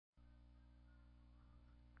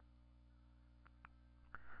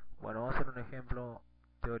Bueno, vamos a hacer un ejemplo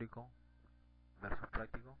teórico versus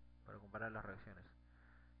práctico para comparar las reacciones.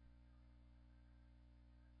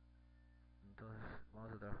 Entonces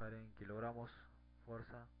vamos a trabajar en kilogramos,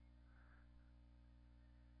 fuerza,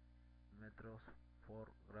 metros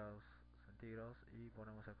por grados centígrados, y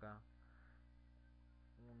ponemos acá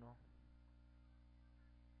 1,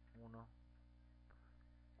 1,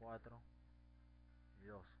 4 y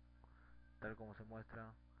 2, tal como se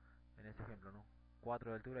muestra en este ejemplo, ¿no?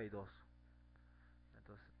 4 de altura y 2.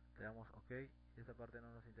 Entonces le damos OK, y esta parte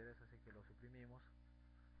no nos interesa, así que lo suprimimos,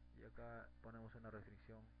 y acá ponemos una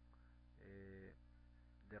restricción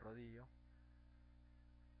de rodillo.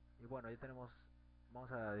 Y bueno, ahí tenemos,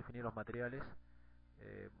 vamos a definir los materiales.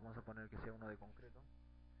 Vamos a poner que sea uno de concreto.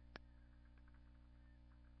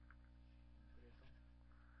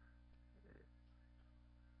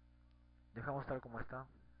 Dejamos tal como está.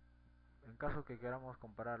 En caso que queramos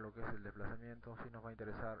comparar lo que es el desplazamiento, sí nos va a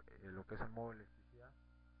interesar lo que es el móvil de electricidad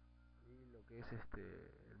y lo que es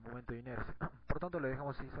el momento de inercia. Por tanto, le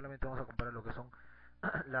dejamos así, solamente vamos a comparar lo que son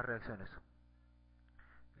las reacciones.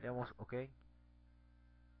 Le damos OK,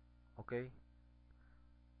 OK,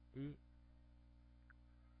 y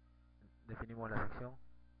definimos la sección.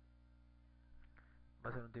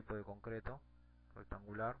 Va a ser un tipo de concreto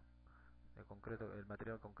rectangular, de concreto, el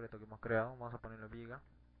material concreto que hemos creado. Vamos a ponerle viga.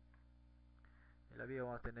 En la viga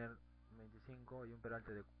vamos a tener 25 y un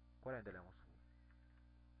peralte de 40. Le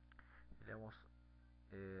damos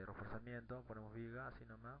reforzamiento, ponemos viga así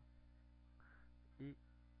nomás, y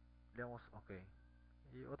le damos OK.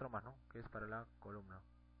 Y otro más, ¿no? Que es para la columna.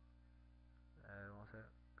 Vamos a ver,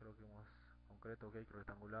 creo que hemos concreto, OK,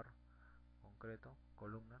 rectangular, concreto,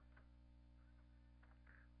 columna,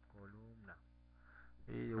 columna.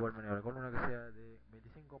 Y de igual manera, la columna que sea de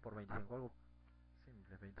 25 por 25, algo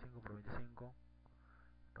simple, 25 por 25,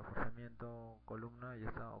 reforzamiento, columna, y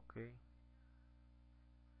está OK.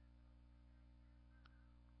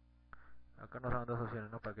 Acá nos dan dos opciones,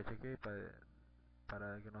 ¿no? Para que chequee,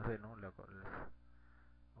 para que nos dé, ¿no?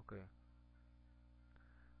 OK.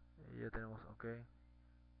 Y ya tenemos OK.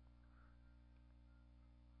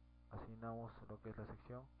 Asignamos lo que es la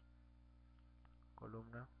sección,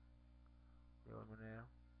 columna, de igual manera,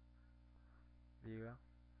 viga,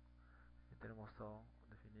 y tenemos todo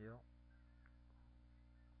definido.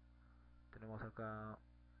 Tenemos acá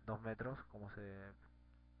 2 metros,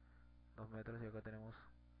 2 metros, y acá tenemos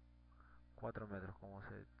 4 metros, como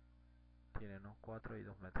se tiene, ¿no? 4 y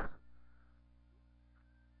 2 metros.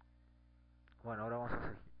 Bueno, ahora vamos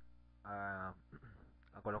a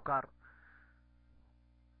colocar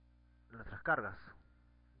nuestras cargas.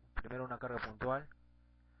 Primero una carga puntual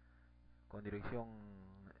con dirección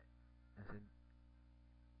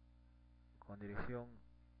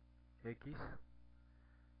X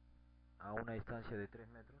a una distancia de 3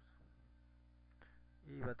 metros,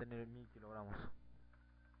 y va a tener 1000 kilogramos.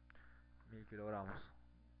 1000 kilogramos.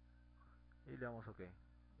 Y le damos OK. De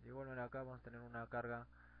igual manera acá vamos a tener una carga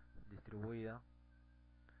distribuida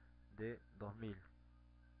de 2000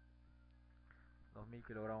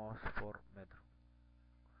 kilogramos por metro.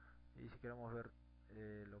 Y si queremos ver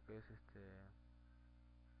lo que es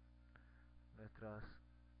nuestras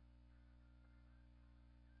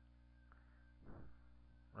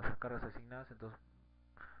cargas asignadas, entonces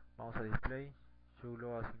vamos a display, show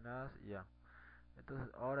low asignadas, y ya.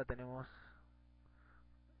 Entonces ahora tenemos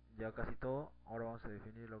ya casi todo. Ahora vamos a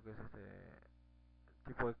definir lo que es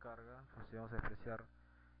tipo de carga. O sea, vamos a despreciar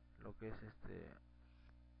lo que es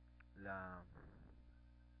la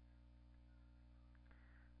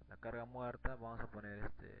carga muerta. Vamos a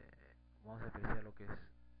poner vamos a despreciar lo que es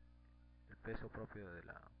el peso propio de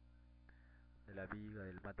la viga,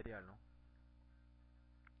 del material, ¿no?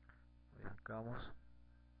 Verificamos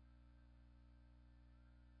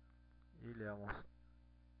y le damos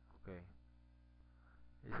OK.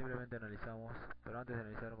 Y simplemente analizamos, pero antes de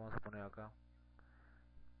analizar vamos a poner acá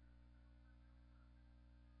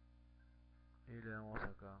y le damos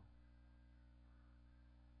acá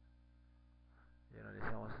y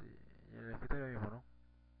analizamos, y en el escritorio mismo, ¿no?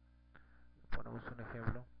 Ponemos un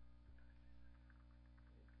ejemplo.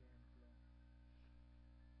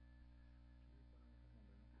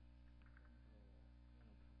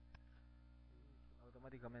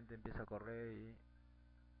 Automáticamente empieza a correr y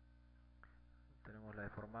tenemos la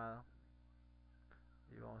deformada,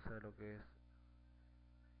 y vamos a ver lo que es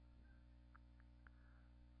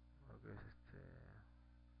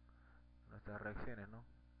nuestras reacciones, ¿no?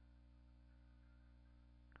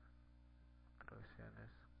 Reacciones,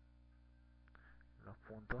 los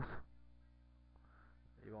puntos,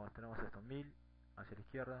 y vamos, tenemos esto: 1000 hacia la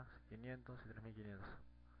izquierda, 500 y 3500.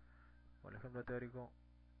 Por el ejemplo teórico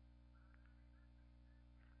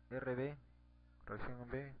RB, reacción en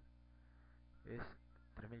B, es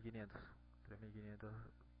 3500. 3500.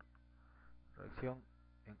 Reacción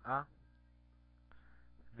en A,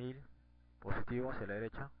 1000, positivo hacia la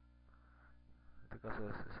derecha. En este caso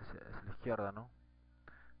es la izquierda, ¿no?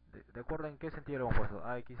 De acuerdo en qué sentido lo hemos puesto.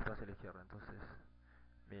 AX va hacia la izquierda, entonces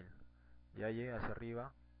 1000. Y AY hacia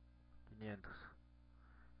arriba, 500.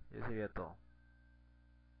 Y eso sería todo.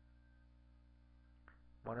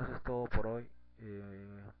 Bueno, eso es todo por hoy.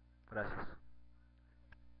 Gracias.